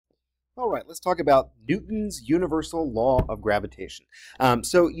All right, let's talk about Newton's universal law of gravitation.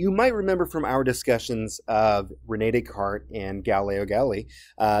 So you might remember from our discussions of Rene Descartes and Galileo Galilei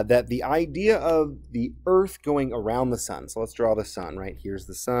that the idea of the Earth going around the sun. So let's draw the sun, right? Here's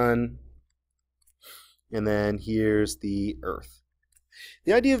the sun, and then here's the Earth.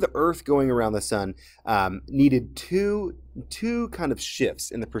 The idea of the Earth going around the sun needed two kind of shifts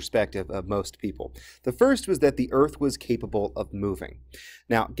in the perspective of most people. The first was that the Earth was capable of moving.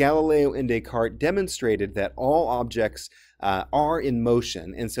 Now, Galileo and Descartes demonstrated that all objects are in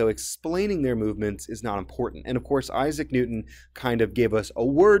motion, and so explaining their movements is not important. And of course, Isaac Newton kind of gave us a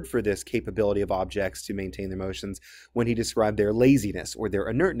word for this capability of objects to maintain their motions when he described their laziness or their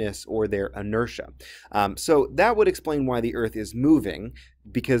inertness or their inertia. So that would explain why the Earth is moving,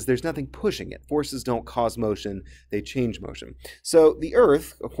 because there's nothing pushing it. Forces don't cause motion, they change motion. So the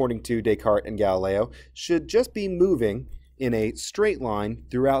Earth, according to Descartes and Galileo, should just be moving in a straight line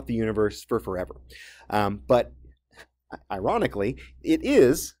throughout the universe for forever. But ironically, it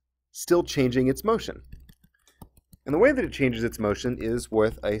is still changing its motion. And the way that it changes its motion is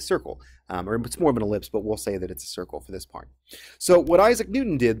with a circle, or it's more of an ellipse, but we'll say that it's a circle for this part. So what Isaac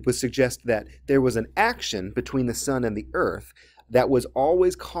Newton did was suggest that there was an action between the sun and the Earth that was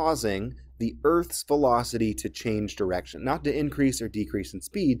always causing the Earth's velocity to change direction, not to increase or decrease in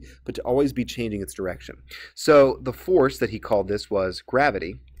speed, but to always be changing its direction. So the force that he called this was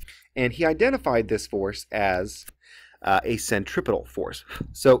gravity, and he identified this force as a centripetal force.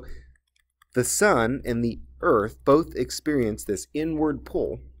 So the sun and the Earth both experience this inward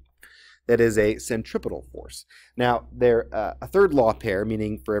pull that is a centripetal force. Now, they're a third law pair,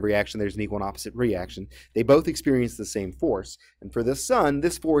 meaning for every action there's an equal and opposite reaction. They both experience the same force. And for the sun,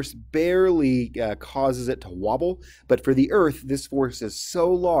 this force barely causes it to wobble, but for the Earth, this force is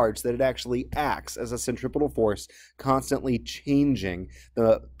so large that it actually acts as a centripetal force, constantly changing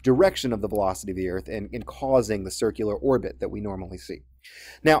the direction of the velocity of the Earth and causing the circular orbit that we normally see.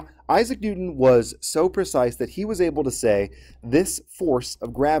 Now, Isaac Newton was so precise that he was able to say this force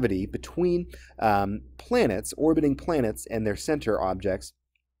of gravity between planets, orbiting planets and their center objects,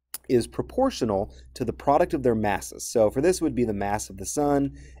 is proportional to the product of their masses. So for this would be the mass of the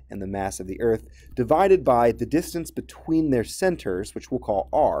sun and the mass of the Earth divided by the distance between their centers, which we'll call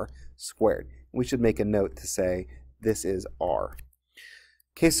r, squared. We should make a note to say this is r.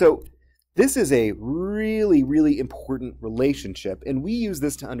 Okay, so this is a really, really important relationship, and we use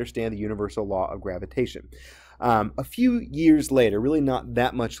this to understand the universal law of gravitation. A few years later, really not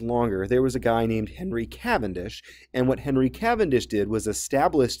that much longer, there was a guy named Henry Cavendish, and what Henry Cavendish did was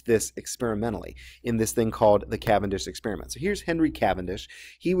establish this experimentally in this thing called the Cavendish experiment. So here's Henry Cavendish.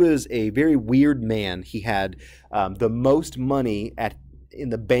 He was a very weird man. He had the most money in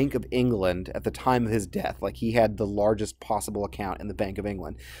the Bank of England at the time of his death. Like, he had the largest possible account in the Bank of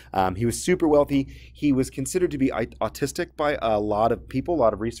England. He was super wealthy. He was considered to be autistic by a lot of people, a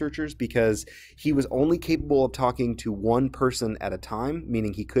lot of researchers, because he was only capable of talking to one person at a time,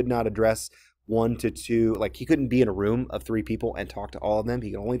 meaning he could not address one to two, like he couldn't be in a room of three people and talk to all of them.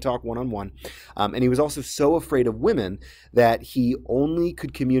 He could only talk one-on-one. And he was also so afraid of women that he only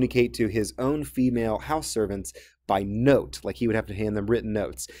could communicate to his own female house servants by note, like he would have to hand them written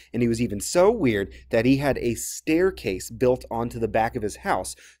notes. And he was even so weird that he had a staircase built onto the back of his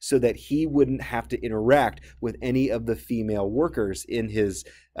house so that he wouldn't have to interact with any of the female workers in his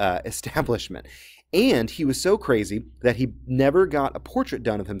establishment. And he was so crazy that he never got a portrait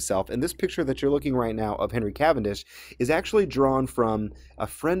done of himself. And this picture that you're looking right now of Henry Cavendish is actually drawn from a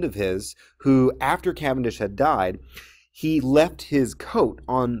friend of his who, after Cavendish had died, he left his coat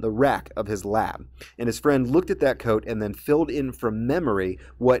on the rack of his lab. And his friend looked at that coat and then filled in from memory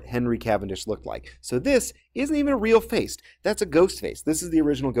what Henry Cavendish looked like. So this isn't even a real face. That's a ghost face. This is the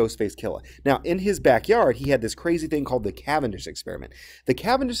original ghost face killer. Now, in his backyard, he had this crazy thing called the Cavendish experiment. The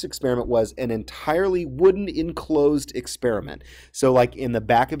Cavendish experiment was an entirely wooden enclosed experiment. So like in the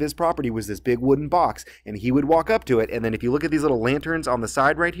back of his property was this big wooden box, and he would walk up to it, and then if you look at these little lanterns on the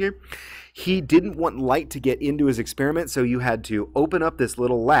side right here, he didn't want light to get into his experiment, so you had to open up this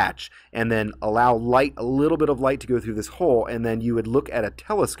little latch and then allow light, a little bit of light to go through this hole, and then you would look at a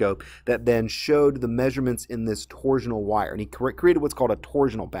telescope that then showed the measurements in this torsional wire. And he created what's called a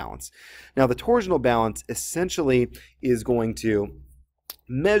torsional balance. Now, the torsional balance essentially is going to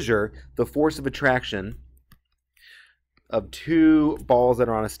measure the force of attraction of two balls that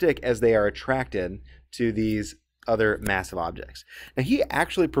are on a stick as they are attracted to these other massive objects. Now, he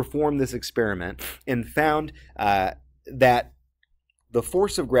actually performed this experiment and found that the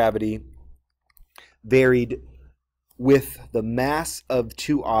force of gravity varied with the mass of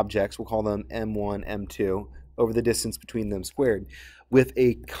two objects. We'll call them M1, M2, over the distance between them squared, with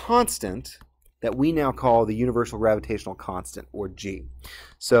a constant that we now call the universal gravitational constant, or G.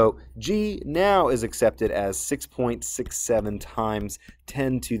 So G now is accepted as 6.67 times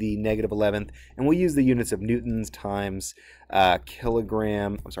 10 to the negative 11th, and we'll use the units of newtons times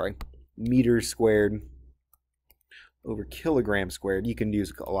meters squared over kilogram squared. You can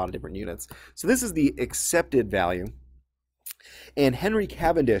use a lot of different units. So this is the accepted value. And Henry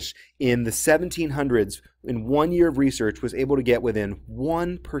Cavendish in the 1700s, in 1 year of research, was able to get within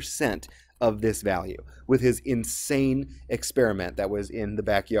 1% of this value with his insane experiment that was in the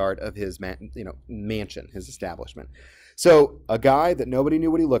backyard of his mansion, his establishment. So a guy that nobody knew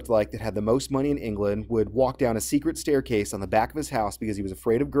what he looked like, that had the most money in England, would walk down a secret staircase on the back of his house because he was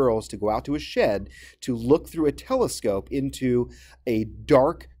afraid of girls, to go out to a shed to look through a telescope into a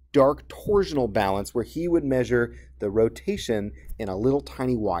dark torsional balance where he would measure the rotation in a little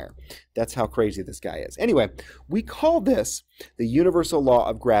tiny wire. That's how crazy this guy is. Anyway, we call this the universal law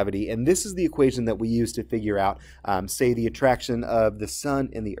of gravity, and this is the equation that we use to figure out, say, the attraction of the sun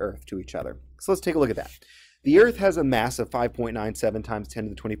and the earth to each other. So let's take a look at that. The Earth has a mass of 5.97 times 10 to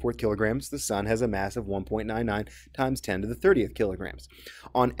the 24th kilograms. The Sun has a mass of 1.99 times 10 to the 30th kilograms.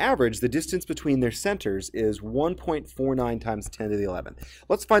 On average, the distance between their centers is 1.49 times 10 to the 11th.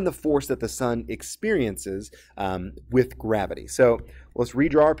 Let's find the force that the Sun experiences with gravity. So let's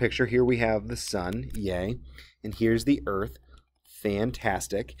redraw our picture. Here we have the Sun, yay, and here's the Earth.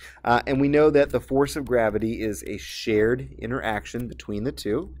 Fantastic. And we know that the force of gravity is a shared interaction between the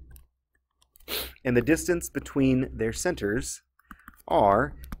two. And the distance between their centers,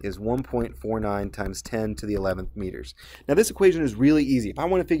 r, is 1.49 times 10 to the 11th meters. Now this equation is really easy. If I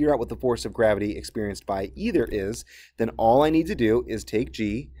want to figure out what the force of gravity experienced by either is, then all I need to do is take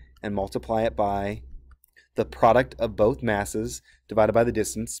g and multiply it by the product of both masses divided by the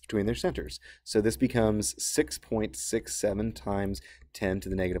distance between their centers. So this becomes 6.67 times 10 to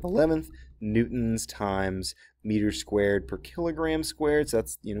the negative 11th newtons times meters squared per kilogram squared. So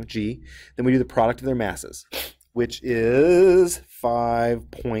that's, g. Then we do the product of their masses, which is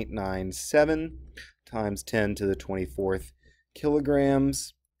 5.97 times 10 to the 24th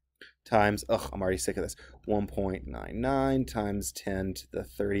kilograms times, I'm already sick of this, 1.99 times 10 to the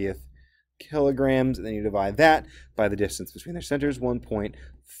 30th kilograms, and then you divide that by the distance between their centers,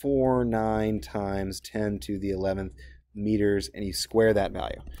 1.49 times 10 to the 11th meters, and you square that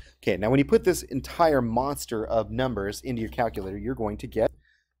value. Okay, now when you put this entire monster of numbers into your calculator, you're going to get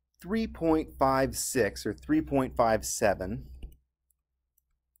 3.56 or 3.57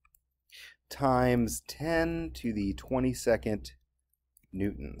 times 10 to the 22nd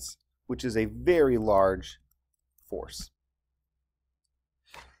newtons, which is a very large force.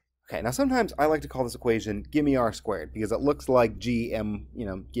 Okay, now sometimes I like to call this equation gimme r squared because it looks like g m,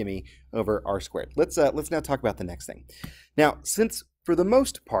 gimme over r squared. Let's now talk about the next thing. Now, since for the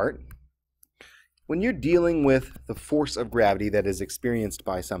most part, when you're dealing with the force of gravity that is experienced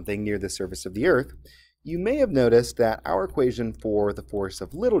by something near the surface of the Earth, you may have noticed that our equation for the force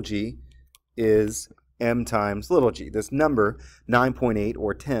of little g is m times little g. This number, 9.8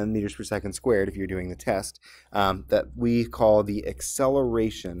 or 10 meters per second squared, if you're doing the test, that we call the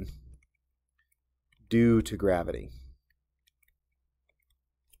acceleration due to gravity.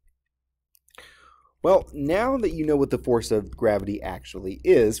 Well, now that you know what the force of gravity actually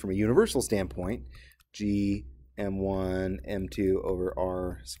is from a universal standpoint, g m1 m2 over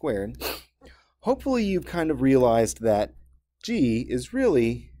r squared, hopefully you've kind of realized that g is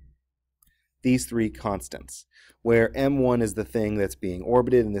really these three constants, where m1 is the thing that's being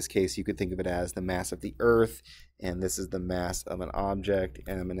orbited. In this case, you could think of it as the mass of the Earth, and this is the mass of an object,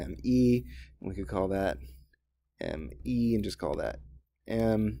 m and me, and we could call that me and just call that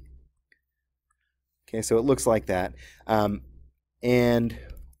m. Okay, so it looks like that. And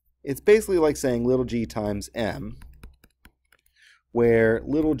it's basically like saying little g times m, where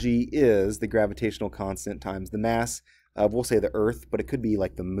little g is the gravitational constant times the mass of, we'll say, the Earth, but it could be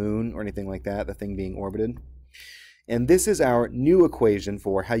like the moon or anything like that, the thing being orbited. And this is our new equation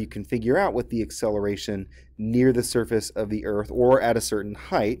for how you can figure out what the acceleration near the surface of the Earth or at a certain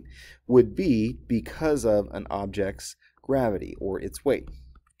height would be because of an object's gravity or its weight.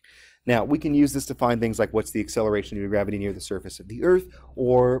 Now, we can use this to find things like what's the acceleration due to gravity near the surface of the Earth,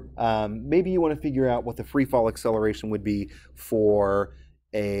 or maybe you want to figure out what the free fall acceleration would be for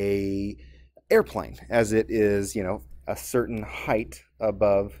a airplane, as it is, a certain height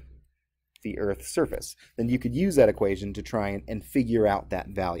above the Earth's surface. Then you could use that equation to try and figure out that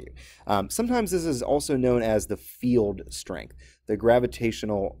value. Sometimes this is also known as the field strength, the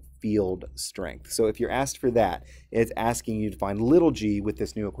gravitational field strength. So if you're asked for that, it's asking you to find little g with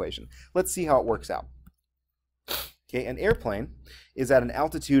this new equation. Let's see how it works out. Okay, an airplane is at an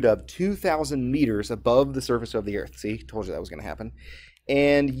altitude of 2,000 meters above the surface of the Earth. See, told you that was going to happen.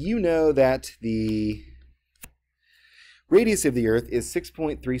 And you know that the radius of the Earth is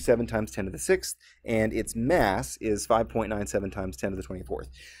 6.37 times 10 to the 6th, and its mass is 5.97 times 10 to the 24th.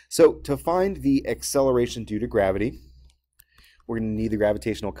 So to find the acceleration due to gravity, we're going to need the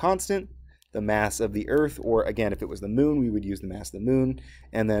gravitational constant, the mass of the Earth, or again, if it was the moon, we would use the mass of the moon,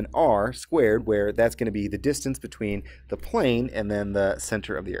 and then r squared, where that's going to be the distance between the plane and then the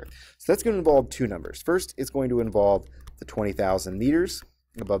center of the Earth. So that's going to involve two numbers. First, it's going to involve the 20,000 meters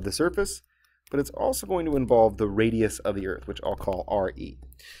above the surface, but it's also going to involve the radius of the Earth, which I'll call RE.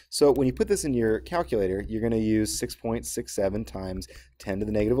 So when you put this in your calculator, you're going to use 6.67 times 10 to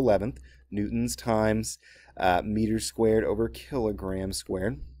the negative 11th newtons times meters squared over kilograms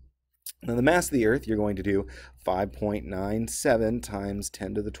squared. Now the mass of the Earth, you're going to do 5.97 times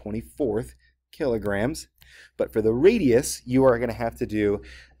 10 to the 24th kilograms. But for the radius, you are going to have to do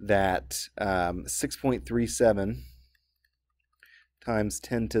that 6.37 times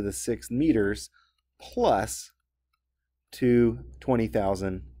 10 to the 6th meters plus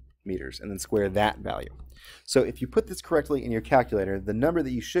 20,000 meters, and then square that value. So if you put this correctly in your calculator, the number that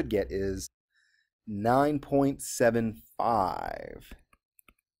you should get is 9.75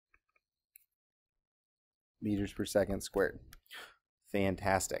 meters per second squared.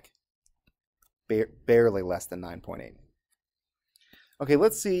 Fantastic. Barely less than 9.8. Okay,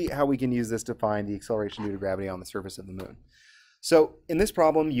 let's see how we can use this to find the acceleration due to gravity on the surface of the moon. So in this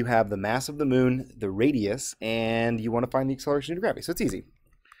problem, you have the mass of the moon, the radius, and you want to find the acceleration due to gravity. So it's easy.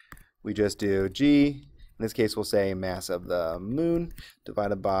 We just do g, in this case we'll say mass of the moon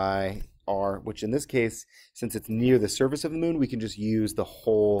divided by r, which in this case, since it's near the surface of the moon, we can just use the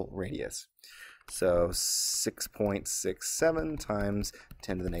whole radius. So 6.67 times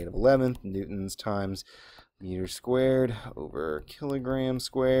 10 to the negative 11th newtons times meters squared over kilograms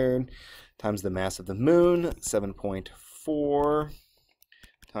squared times the mass of the moon, 7.4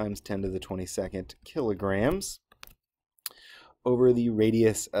 times 10 to the 22nd kilograms over the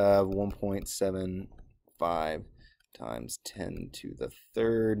radius of 1.75 times 10 to the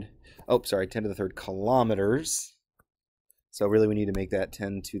third, 10 to the third kilometers. So really we need to make that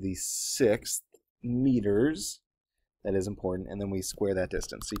 10 to the 6th meters. That is important. And then we square that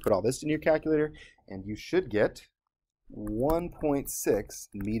distance. So you put all this in your calculator and you should get 1.6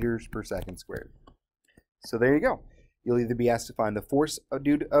 meters per second squared. So there you go. You'll either be asked to find the force of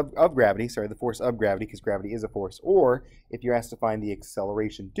gravity, the force of gravity, because gravity is a force, or if you're asked to find the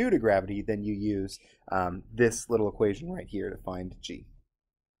acceleration due to gravity, then you use this little equation right here to find g.